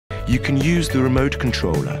You can use the remote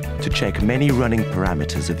controller to check many running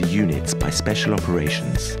parameters of the units by special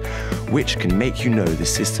operations, which can make you know the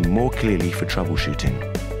system more clearly for troubleshooting.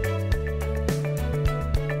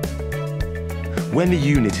 When the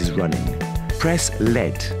unit is running, press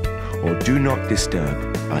LED or Do Not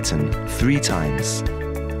Disturb button 3 times,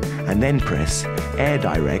 and then press Air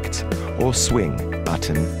Direct or Swing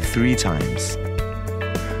button 3 times.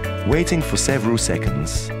 Waiting for several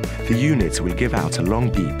seconds, the unit will give out a long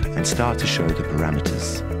beep and start to show the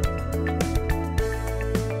parameters.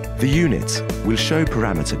 The unit will show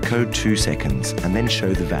parameter code 2 seconds and then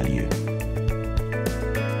show the value.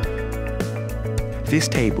 This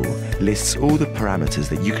table lists all the parameters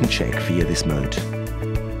that you can check via this mode.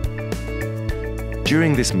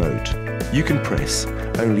 During this mode, you can press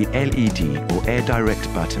only LED or Air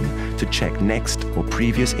Direct button to check next or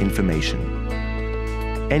previous information.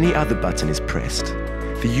 Any other button is pressed,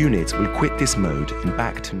 the unit will quit this mode and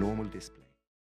back to normal display.